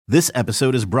This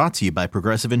episode is brought to you by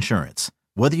Progressive Insurance.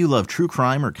 Whether you love true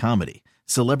crime or comedy,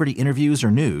 celebrity interviews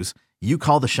or news, you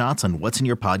call the shots on what's in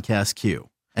your podcast queue.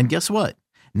 And guess what?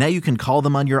 Now you can call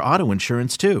them on your auto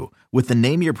insurance too with the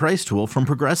Name Your Price tool from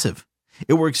Progressive.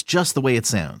 It works just the way it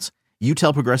sounds. You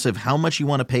tell Progressive how much you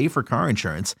want to pay for car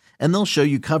insurance, and they'll show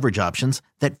you coverage options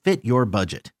that fit your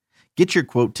budget. Get your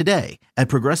quote today at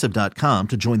Progressive.com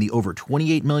to join the over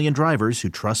 28 million drivers who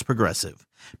trust Progressive.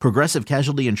 Progressive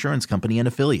Casualty Insurance Company and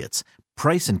Affiliates.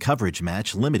 Price and coverage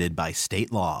match limited by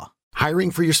state law. Hiring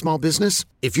for your small business?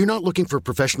 If you're not looking for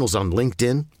professionals on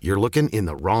LinkedIn, you're looking in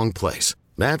the wrong place.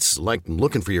 That's like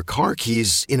looking for your car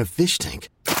keys in a fish tank.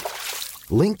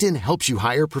 LinkedIn helps you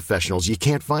hire professionals you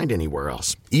can't find anywhere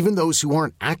else, even those who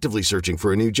aren't actively searching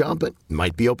for a new job but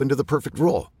might be open to the perfect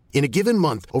role. In a given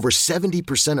month, over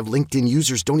 70% of LinkedIn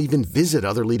users don't even visit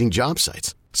other leading job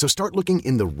sites. So start looking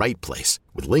in the right place.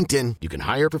 With LinkedIn, you can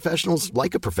hire professionals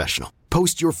like a professional.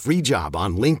 Post your free job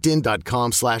on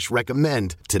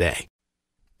linkedin.com/recommend today.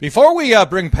 Before we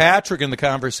bring Patrick in the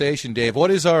conversation, Dave,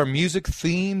 what is our music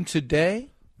theme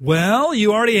today? Well,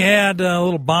 you already had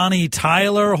little Bonnie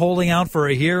Tyler holding out for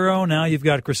a hero. Now you've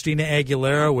got Christina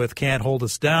Aguilera with Can't Hold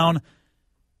Us Down.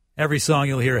 Every song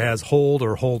you'll hear has hold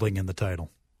or holding in the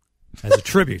title as a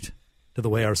tribute to the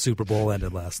way our Super Bowl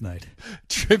ended last night.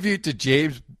 Tribute to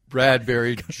James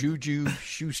Bradbury, Juju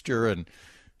Schuster, and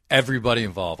everybody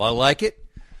involved. I like it.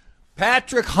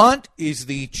 Patrick Hunt is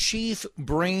the chief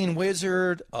brain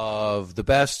wizard of the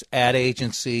best ad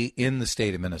agency in the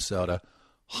state of Minnesota,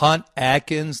 Hunt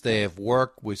Atkins. They have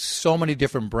worked with so many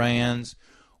different brands,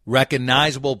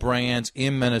 recognizable brands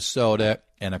in Minnesota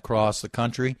and across the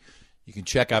country. You can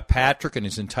check out Patrick and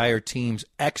his entire team's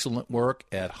excellent work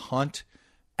at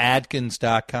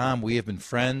huntadkins.com. We have been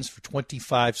friends for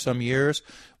 25-some years.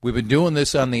 We've been doing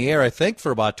this on the air, I think,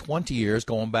 for about 20 years,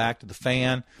 going back to the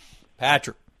Fan.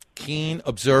 Patrick, keen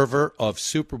observer of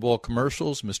Super Bowl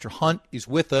commercials. Mr. Hunt is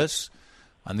with us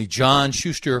on the John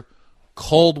Schuster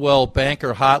Coldwell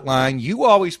Banker Hotline. You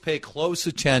always pay close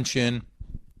attention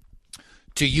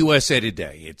to USA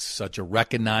Today. It's such a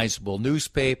recognizable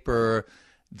newspaper,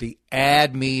 the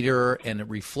ad meter and the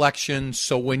reflection.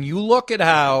 So when you look at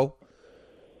how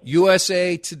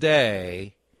USA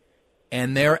Today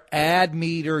and their ad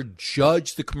meter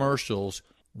judge the commercials,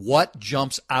 what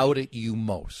jumps out at you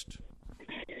most?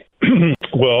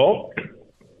 Well,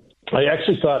 I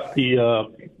actually thought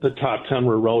the top 10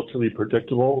 were relatively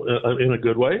predictable in a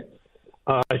good way.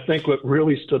 I think what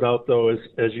really stood out, though, is,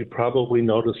 as you probably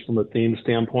noticed from a theme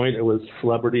standpoint, it was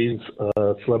celebrities,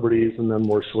 and then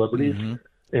more celebrities. Mm-hmm.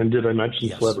 And did I mention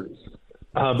celebrities?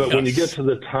 But yes. When you get to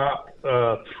the top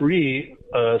three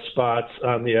spots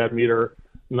on the ad meter,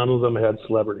 none of them had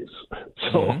celebrities.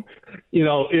 So,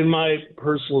 in my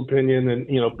personal opinion and,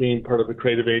 being part of a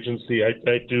creative agency,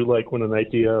 I do like when an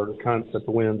idea or a concept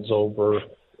wins over,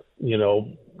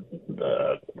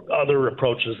 other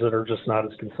approaches that are just not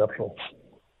as conceptual.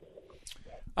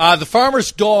 The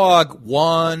Farmer's Dog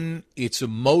won. It's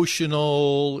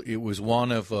emotional. It was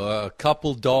one of a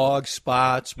couple dog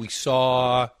spots we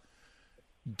saw.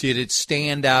 Did it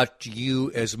stand out to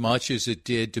you as much as it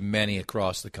did to many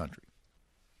across the country?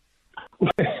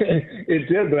 It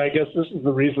did, but I guess this is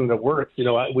the reason it works.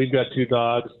 We've got two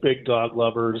dogs, big dog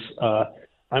lovers.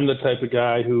 I'm the type of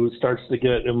guy who starts to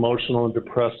get emotional and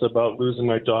depressed about losing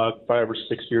my dog 5 or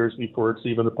 6 years before it's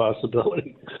even a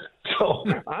possibility. So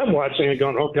I'm watching it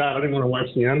going, oh, God, I didn't want to watch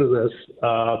the end of this.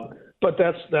 But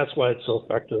that's why it's so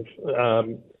effective.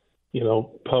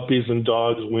 Puppies and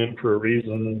dogs win for a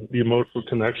reason. The emotional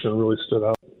connection really stood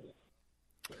out.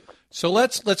 So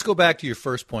let's go back to your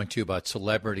first point, too, about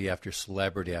celebrity after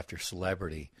celebrity after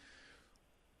celebrity.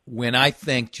 When I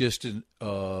think just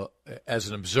as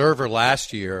an observer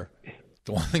last year,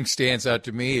 the one thing stands out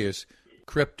to me is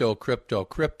crypto,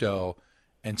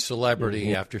 and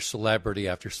celebrity after celebrity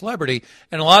after celebrity.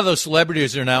 And a lot of those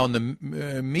celebrities are now in the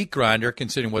meat grinder,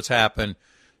 considering what's happened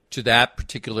to that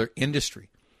particular industry.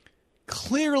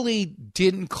 Clearly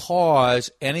didn't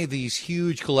cause any of these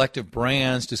huge collective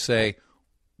brands to say,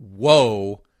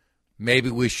 whoa, maybe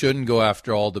we shouldn't go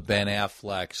after all the Ben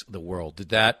Afflecks of the world. Did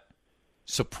that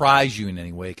surprise you in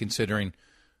any way, considering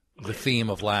the theme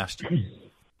of last year?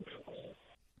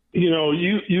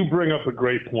 You bring up a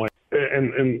great point,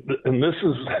 and this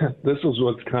is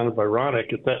what's kind of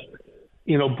ironic, is that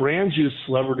brands use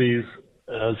celebrities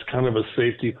as kind of a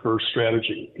safety first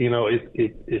strategy.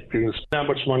 If you're going to spend that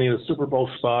much money in a Super Bowl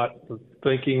spot, the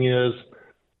thinking is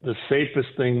the safest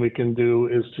thing we can do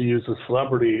is to use a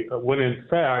celebrity, when in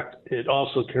fact it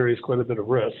also carries quite a bit of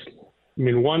risk. I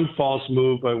mean, one false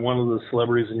move by one of the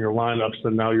celebrities in your lineups,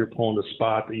 then now you're pulling a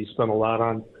spot that you spent a lot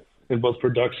on. in both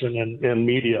production and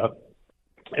media,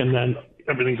 and then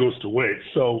everything goes to waste.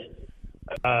 So,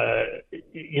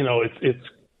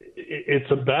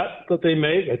 it's a bet that they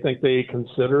make. I think they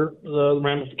consider the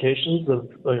ramifications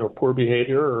of poor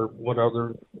behavior or what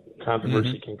other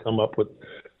controversy can come up with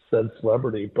said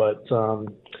celebrity. But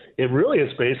it really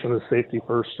is based on a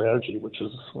safety-first strategy, which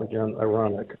is, again,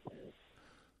 ironic.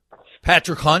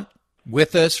 Patrick Hunt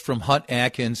with us from Hunt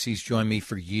Atkins. He's joined me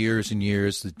for years and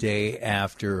years, the day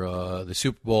after the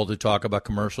Super Bowl, to talk about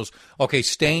commercials. Okay,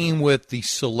 staying with the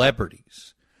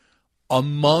celebrities.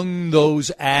 Among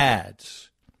those ads,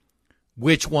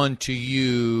 which one to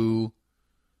you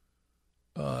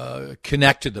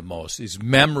connected the most, is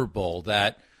memorable,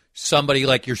 that somebody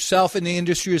like yourself in the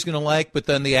industry is going to like, but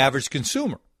then the average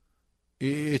consumer,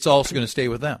 it's also going to stay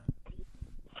with them?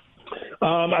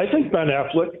 I think Ben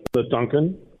Affleck, the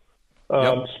Duncan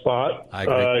spot, I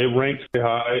agree. it ranks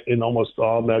high in almost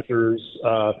all measures.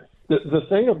 The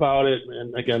thing about it,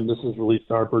 and again, this is at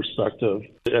least our perspective,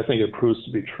 I think it proves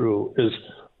to be true, is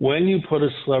when you put a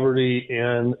celebrity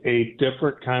in a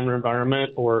different kind of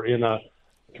environment or in a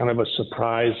kind of a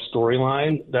surprise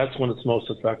storyline, that's when it's most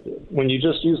effective. When you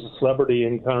just use a celebrity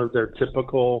in kind of their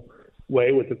typical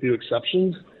way with a few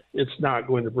exceptions, it's not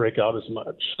going to break out as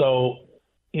much. So,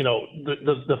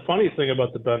 the funny thing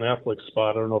about the Ben Affleck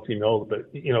spot, I don't know if you know, but,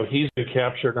 he's been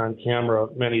captured on camera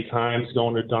many times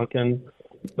going to Dunkin'.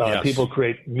 Yes. People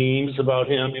create memes about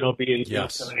him, being kind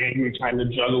of angry, trying to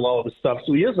juggle all of his stuff.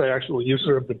 So he is an actual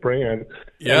user of the brand.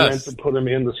 Yes. And then to put him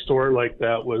in the store like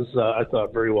that was, I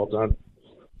thought, very well done.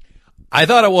 I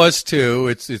thought it was too.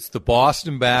 It's the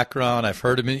Boston background. I've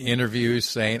heard him in interviews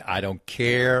saying, I don't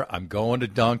care. I'm going to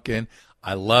Dunkin'.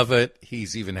 I love it.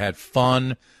 He's even had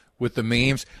fun with the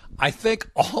memes. I think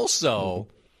also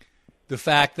the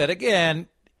fact that, again,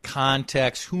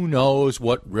 context, who knows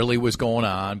what really was going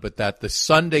on, but that the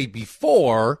Sunday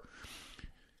before,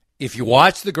 if you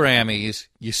watched the Grammys,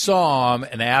 you saw him,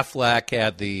 and Affleck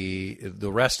had the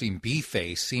resting bee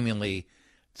face seemingly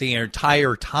the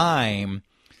entire time,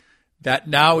 that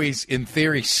now he's, in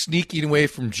theory, sneaking away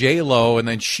from J-Lo, and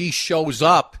then she shows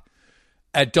up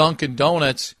at Dunkin'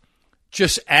 Donuts,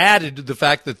 just added to the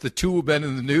fact that the two have been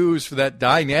in the news for that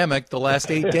dynamic the last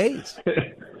 8 days.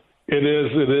 It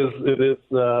is.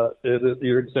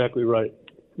 You're exactly right.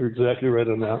 You're exactly right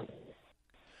on that.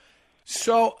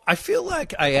 So I feel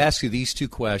like I ask you these two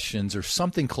questions or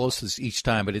something close to this each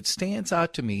time, but it stands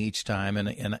out to me each time,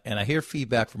 and I hear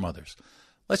feedback from others.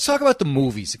 Let's talk about the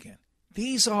movies again.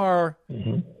 These are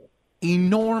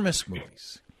enormous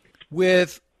movies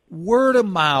with word of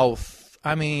mouth.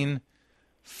 I mean,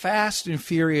 Fast and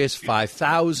Furious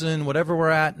 5,000, whatever we're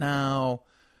at now,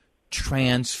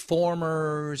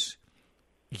 Transformers,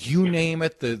 you name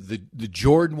it, the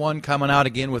Jordan one coming out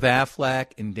again with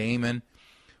Affleck and Damon.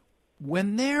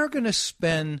 When they're going to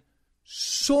spend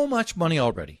so much money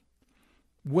already,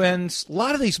 when a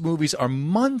lot of these movies are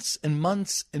months and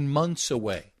months and months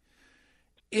away,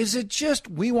 is it just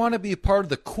we want to be a part of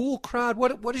the cool crowd?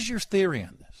 What is your theory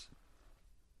on this?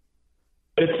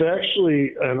 It's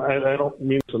actually, and I don't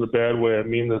mean this in a bad way, I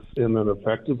mean this in an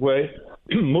effective way.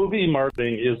 Movie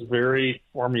marketing is very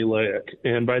formulaic.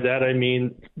 And by that I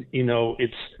mean,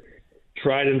 it's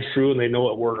tried and true and they know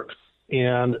it works.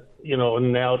 And, an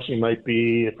analogy might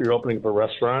be if you're opening up a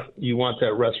restaurant, you want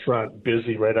that restaurant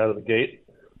busy right out of the gate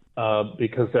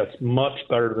because that's much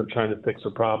better than trying to fix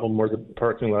a problem where the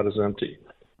parking lot is empty.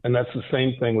 And that's the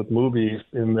same thing with movies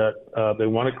in that they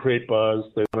want to create buzz.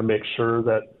 They want to make sure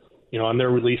that, on their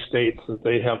release dates that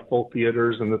they have full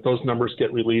theaters and that those numbers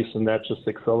get released, and that just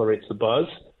accelerates the buzz.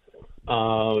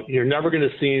 You're never going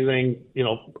to see anything,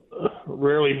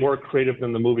 rarely more creative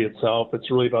than the movie itself.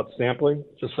 It's really about sampling,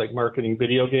 just like marketing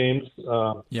video games.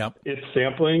 It's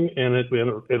sampling, and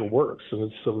it works, and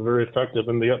it's very effective,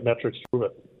 and the metrics prove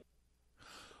it.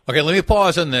 Okay, let me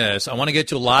pause on this. I want to get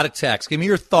to a lot of text. Give me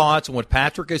your thoughts on what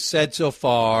Patrick has said so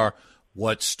far,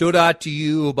 what stood out to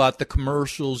you about the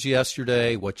commercials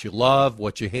yesterday, what you loved,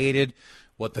 what you hated,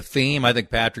 what the theme. I think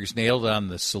Patrick's nailed it on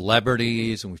the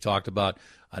celebrities, and we've talked about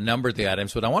a number of the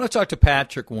items. But I want to talk to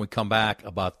Patrick when we come back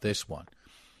about this one.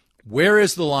 Where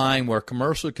is the line where a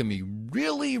commercial can be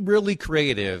really, really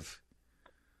creative,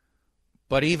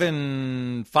 but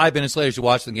even 5 minutes later as you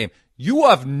watch the game, you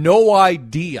have no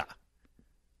idea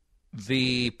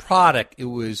the product it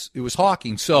was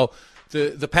hawking. So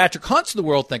the Patrick Hunts of the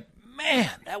world think, man,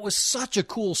 that was such a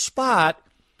cool spot.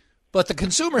 But the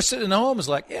consumer sitting at home is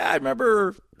like, yeah, I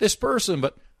remember this person,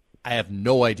 but I have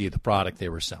no idea the product they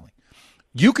were selling.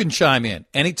 You can chime in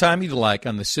anytime you'd like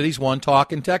on the Cities One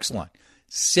Talk and Text line,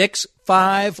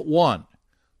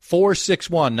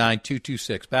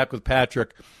 651-461-9226. Back with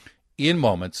Patrick in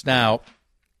moments. Now,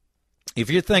 if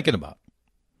you're thinking about,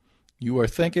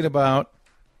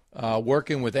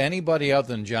 working with anybody other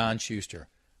than John Schuster,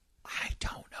 I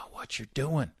don't know what you're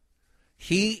doing.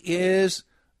 He is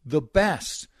the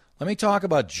best. Let me talk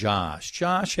about Josh.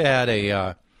 Josh had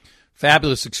a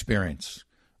fabulous experience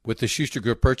with the Schuster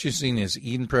Group purchasing his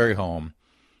Eden Prairie home.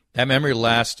 That memory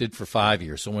lasted for 5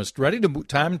 years. So when it's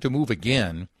time to move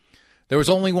again, there was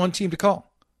only one team to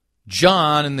call.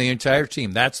 John and the entire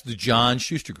team. That's the John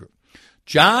Schuster Group.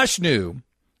 Josh knew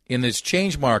in this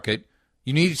change market,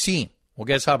 you need a team. Well,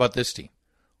 guess how about this team?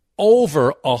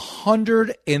 Over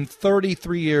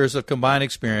 133 years of combined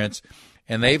experience,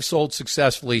 and they've sold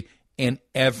successfully in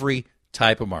every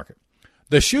type of market.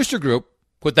 The Schuster Group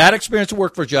put that experience to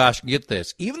work for Josh. And get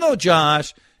this, even though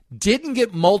Josh didn't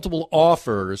get multiple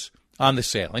offers on the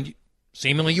sale, and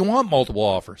seemingly you want multiple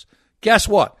offers, guess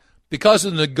what? Because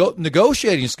of the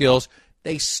negotiating skills,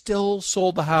 they still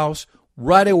sold the house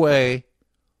right away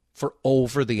for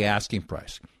over the asking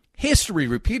price. History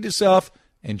repeated itself,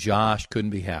 and Josh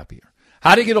couldn't be happier.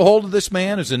 How to get a hold of this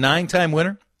man who's a 9-time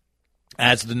winner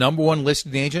as the number one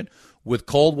listing agent with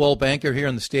Coldwell Banker here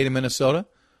in the state of Minnesota?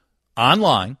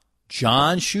 Online,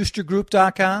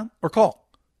 johnschustergroup.com, or call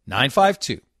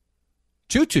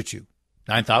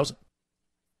 952-222-9000.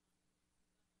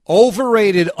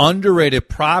 Overrated, underrated,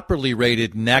 properly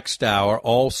rated next hour.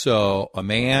 Also, a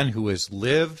man who has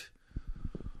lived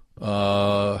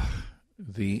the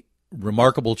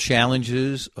remarkable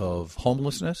challenges of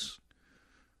homelessness,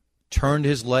 turned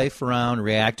his life around,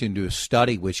 reacting to a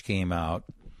study which came out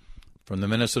from the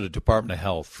Minnesota Department of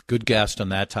Health. Good guest on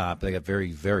that topic. They got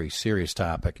very, very serious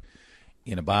topic.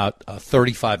 In about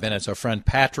 35 minutes, our friend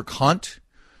Patrick Hunt,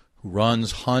 who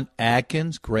runs Hunt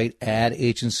Adkins, great ad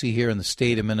agency here in the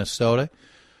state of Minnesota.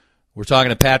 We're talking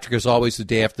to Patrick, as always, the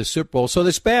day after the Super Bowl. So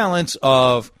this balance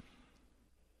of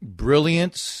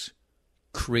brilliance,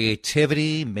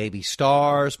 creativity, maybe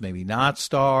stars, maybe not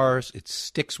stars, it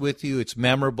sticks with you, it's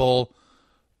memorable,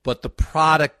 but the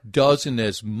product doesn't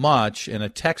as much. And a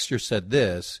texter said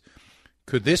this,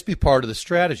 could this be part of the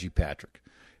strategy, Patrick?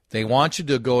 They want you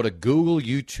to go to Google,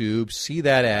 YouTube, see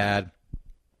that ad,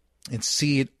 and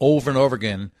see it over and over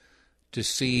again to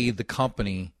see the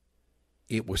company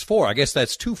it was for. I guess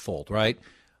that's twofold, right?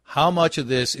 How much of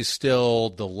this is still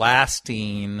the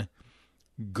lasting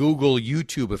Google,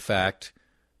 YouTube effect,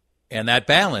 and that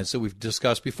balance that we've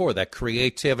discussed before, that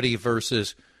creativity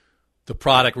versus the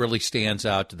product really stands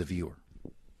out to the viewer?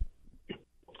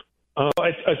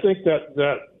 I think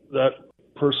that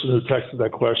person who texted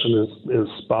that question is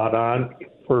spot on.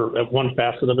 For one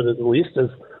facet of it, at least, is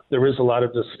there is a lot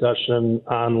of discussion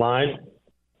online,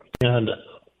 and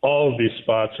all of these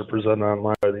spots are presented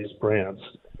online by these brands.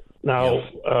 Now,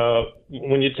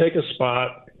 when you take a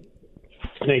spot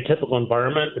in a typical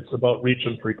environment, it's about reach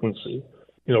and frequency.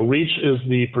 You know, reach is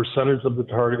the percentage of the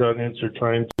target audience you're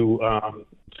trying to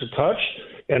touch,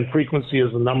 and frequency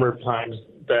is the number of times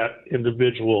that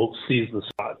individual sees the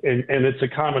spot. And it's a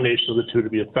combination of the two to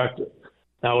be effective.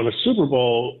 Now, in a Super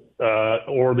Bowl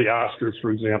or the Oscars,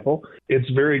 for example, it's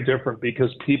very different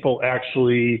because people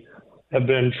actually have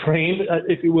been trained,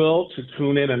 if you will, to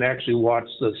tune in and actually watch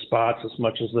the spots as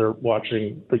much as they're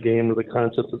watching the game or the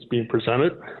concept that's being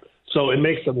presented. So it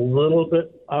makes it a little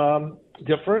bit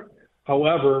different.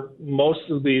 However, most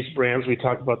of these brands, we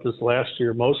talked about this last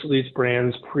year, most of these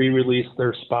brands pre-release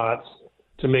their spots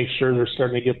to make sure they're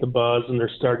starting to get the buzz and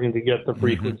they're starting to get the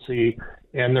frequency,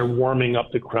 and they're warming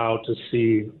up the crowd to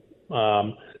see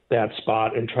that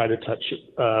spot and try to touch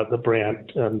the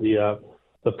brand and the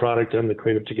product and the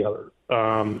creative together.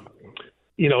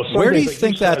 Where do you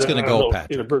think that's going to go,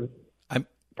 Patrick?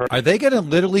 Are they going to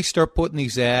literally start putting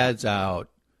these ads out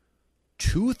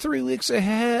 2-3 weeks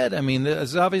ahead? I mean,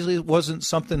 this obviously wasn't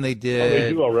something they did. Oh, they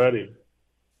do already.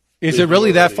 Is it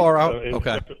really that far out?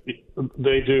 Okay.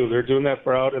 They do. They're doing that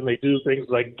far out, and they do things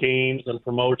like games and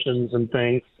promotions and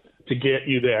things to get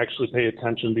you to actually pay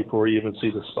attention before you even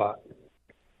see the spot.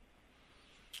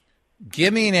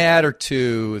 Give me an ad or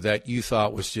two that you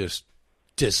thought was just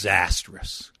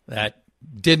disastrous, that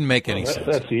didn't make any sense.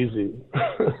 That's easy.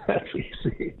 That's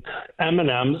easy.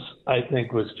 M&M's, I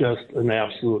think, was just an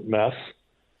absolute mess.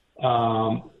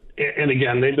 And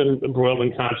again, they've been embroiled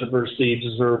in controversy,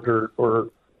 deserved or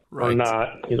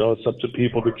not. You know, it's up to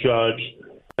people to judge.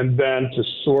 And then to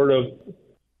sort of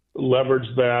leverage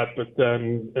that, but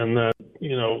then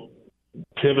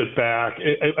pivot back.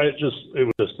 It was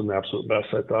just an absolute mess.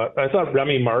 I thought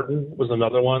Remy Martin was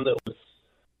another one that was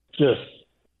just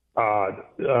odd.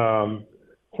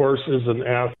 Horses and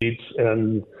athletes,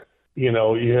 and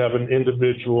you have an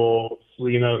individual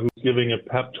Serena who's giving a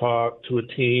pep talk to a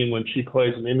team when she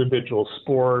plays an individual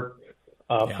sport,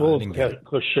 full of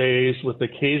cliches with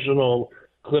occasional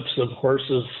clips of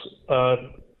horses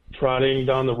trotting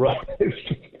down the road.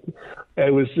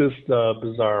 It was just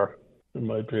bizarre, in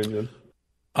my opinion.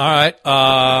 All right.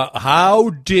 How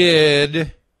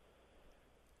did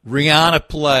Rihanna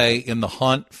play in the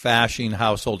Hunt Fashing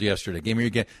household yesterday? Give me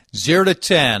your 0 to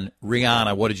 10,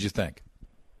 Rihanna. What did you think?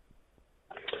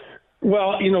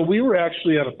 Well, we were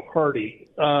actually at a party,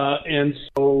 and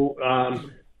so,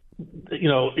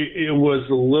 it was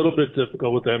a little bit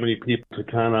difficult with that many people to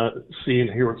kind of see and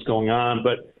hear what's going on.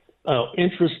 But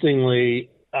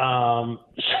interestingly,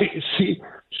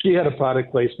 she had a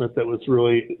product placement that was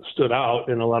really stood out,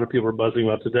 and a lot of people are buzzing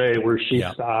about today, where she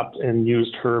stopped and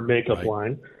used her makeup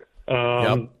line.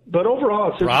 But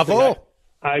overall, it's bravo.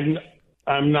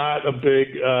 I'm not a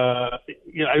big, I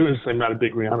wouldn't say I'm not a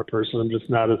big Rihanna person. I'm just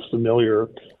not as familiar.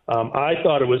 I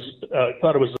thought it was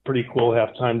a pretty cool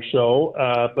halftime show,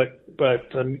 but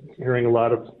I'm hearing a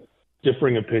lot of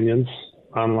differing opinions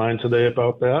online today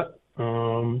about that.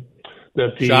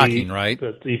 Shocking, right?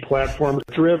 That the platform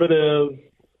is derivative,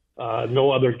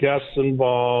 no other guests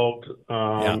involved,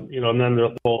 and then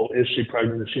the whole is she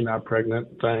pregnant, is she not pregnant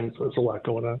thing. So there's a lot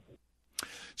going on.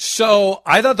 So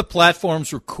I thought the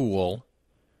platforms were cool.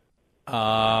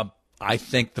 I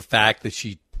think the fact that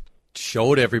she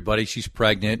showed everybody she's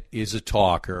pregnant is a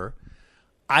talker.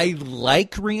 I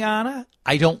like Rihanna.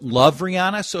 I don't love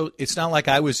Rihanna, so it's not like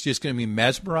I was just going to be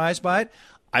mesmerized by it.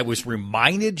 I was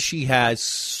reminded she has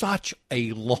such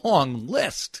a long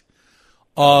list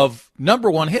of number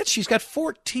one hits. She's got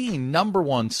 14 number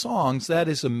one songs. That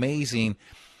is amazing.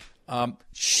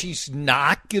 She's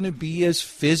not going to be as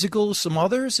physical as some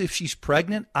others if she's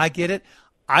pregnant. I get it.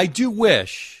 I do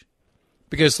wish,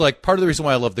 because part of the reason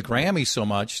why I love the Grammys so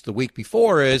much the week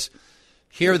before is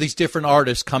here are these different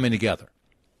artists coming together.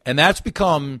 And that's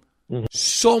become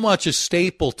so much a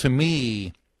staple to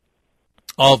me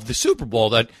of the Super Bowl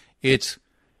that it's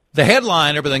the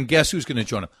headliner, but then guess who's going to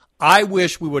join them? I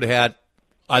wish we would have had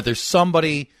either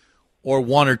somebody or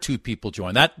one or two people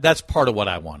join. That's part of what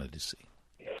I wanted to see.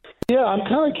 Yeah, I'm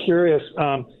kind of curious.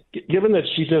 Given that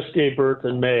she just gave birth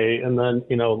in May and then,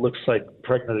 looks like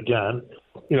pregnant again,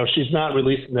 she's not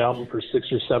released an album for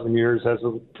 6 or 7 years,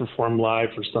 hasn't performed live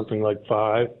for something like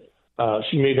 5.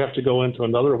 She may have to go into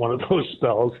another one of those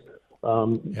spells,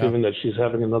 given that she's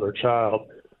having another child.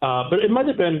 But it might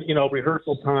have been,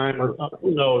 rehearsal time, or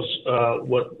who knows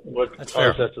what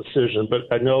caused that decision.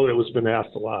 But I know it was been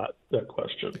asked a lot, that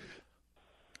question.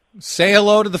 Say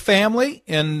hello to the family,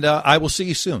 and I will see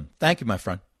you soon. Thank you, my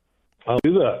friend. I'll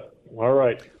do that. All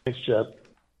right. Thanks, Jed.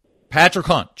 Patrick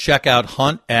Hunt. Check out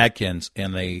Hunt Adkins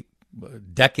and the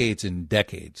decades and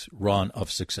decades run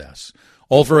of success.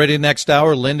 Already next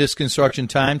hour, Linda's Construction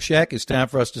Time Check. It's time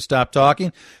for us to stop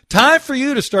talking. Time for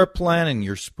you to start planning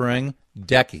your spring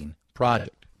decking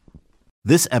project.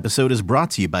 This episode is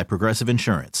brought to you by Progressive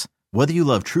Insurance. Whether you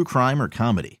love true crime or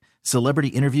comedy, celebrity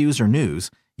interviews or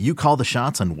news, you call the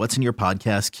shots on what's in your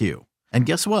podcast queue. And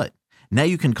guess what? Now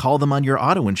you can call them on your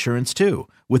auto insurance too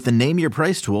with the Name Your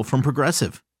Price tool from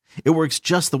Progressive. It works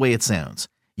just the way it sounds.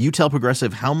 You tell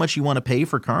Progressive how much you want to pay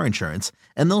for car insurance,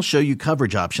 and they'll show you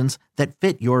coverage options that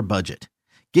fit your budget.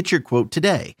 Get your quote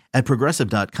today at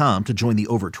Progressive.com to join the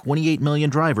over 28 million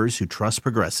drivers who trust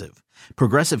Progressive.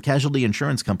 Progressive Casualty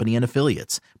Insurance Company and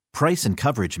Affiliates. Price and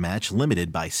coverage match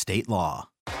limited by state law.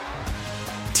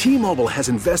 T-Mobile has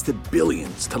invested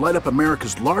billions to light up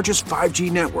America's largest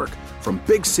 5G network, from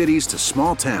big cities to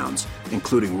small towns,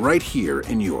 including right here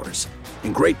in yours.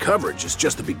 And great coverage is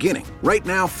just the beginning. Right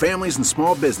now, families and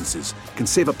small businesses can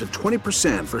save up to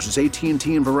 20% versus AT&T and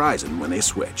Verizon when they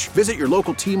switch. Visit your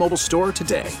local T-Mobile store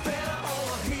today.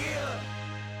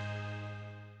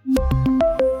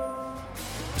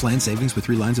 Plan savings with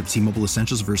 3 lines of T-Mobile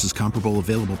Essentials versus comparable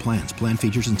available plans. Plan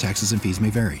features and taxes and fees may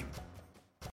vary.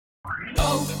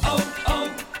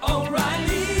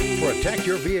 Protect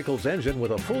your vehicle's engine with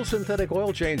a full synthetic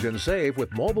oil change and save with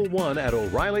Mobil 1 at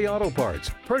O'Reilly Auto Parts.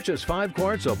 Purchase 5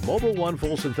 quarts of Mobil 1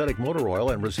 full synthetic motor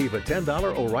oil and receive a $10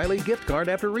 O'Reilly gift card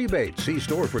after rebate. See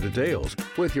store for details.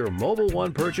 With your Mobil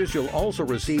 1 purchase, you'll also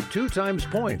receive 2 times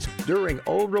points during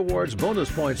O Rewards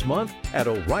Bonus Points Month at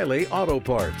O'Reilly Auto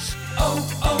Parts.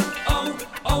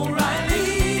 O'Reilly.